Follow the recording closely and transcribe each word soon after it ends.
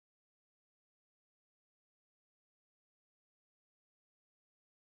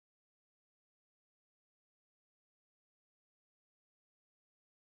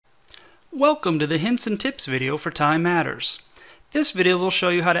Welcome to the Hints and Tips video for Time Matters. This video will show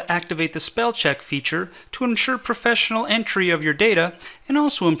you how to activate the spell check feature to ensure professional entry of your data and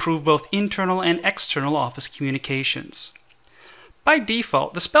also improve both internal and external Office communications. By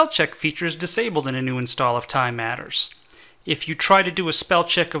default, the spell check feature is disabled in a new install of Time Matters. If you try to do a spell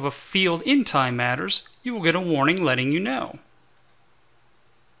check of a field in Time Matters, you will get a warning letting you know.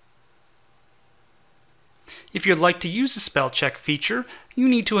 If you'd like to use the spell check feature, you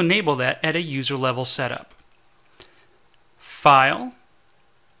need to enable that at a user level setup. File,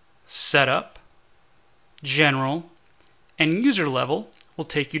 Setup, General, and User Level will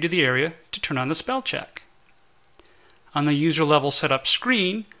take you to the area to turn on the spell check. On the user level setup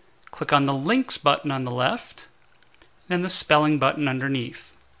screen, click on the Links button on the left, then the Spelling button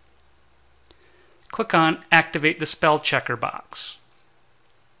underneath. Click on Activate the Spell Checker box.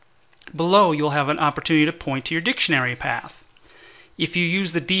 Below, you'll have an opportunity to point to your dictionary path. If you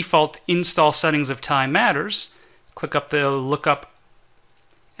use the default install settings of Time Matters, click up the lookup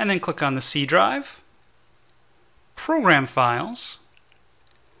and then click on the C drive, Program Files,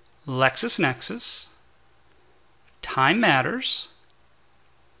 LexisNexis, Time Matters,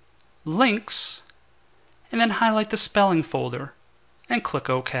 Links, and then highlight the spelling folder and click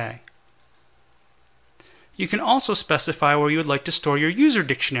OK. You can also specify where you would like to store your user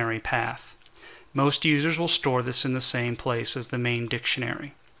dictionary path. Most users will store this in the same place as the main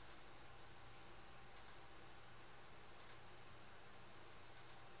dictionary.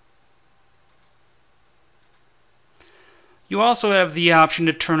 You also have the option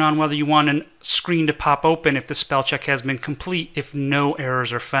to turn on whether you want a screen to pop open if the spell check has been complete if no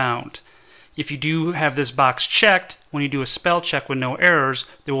errors are found. If you do have this box checked, when you do a spell check with no errors,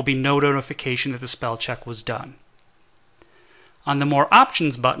 there will be no notification that the spell check was done. On the More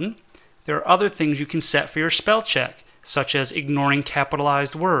Options button, there are other things you can set for your spell check, such as ignoring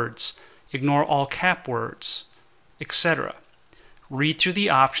capitalized words, ignore all cap words, etc. Read through the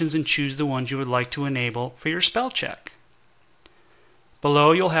options and choose the ones you would like to enable for your spell check.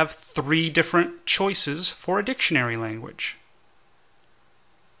 Below, you'll have 3 different choices for a dictionary language.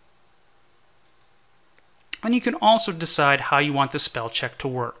 And you can also decide how you want the spell check to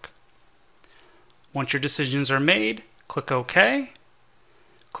work. Once your decisions are made, click OK,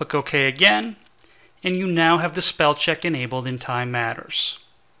 click OK again, and you now have the spell check enabled in Time Matters.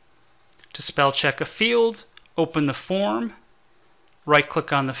 To spell check a field, open the form,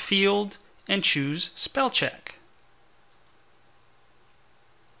 right-click on the field, and choose Spell Check.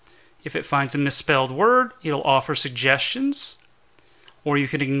 If it finds a misspelled word, it'll offer suggestions, or you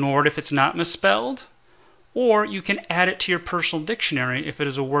can ignore it if it's not misspelled, or you can add it to your personal dictionary if it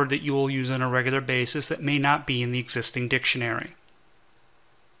is a word that you will use on a regular basis that may not be in the existing dictionary.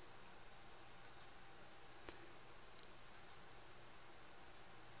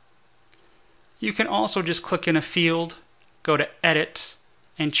 You can also just click in a field, go to Edit,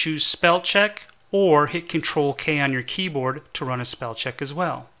 and choose Spell Check, or hit Control-K on your keyboard to run a spell check as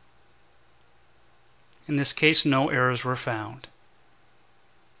well. In this case, no errors were found.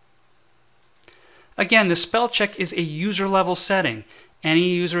 Again, the spell check is a user level setting. Any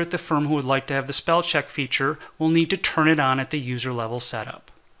user at the firm who would like to have the spell check feature will need to turn it on at the user level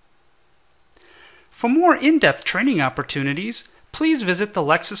setup. For more in-depth training opportunities, please visit the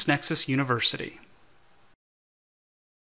LexisNexis University.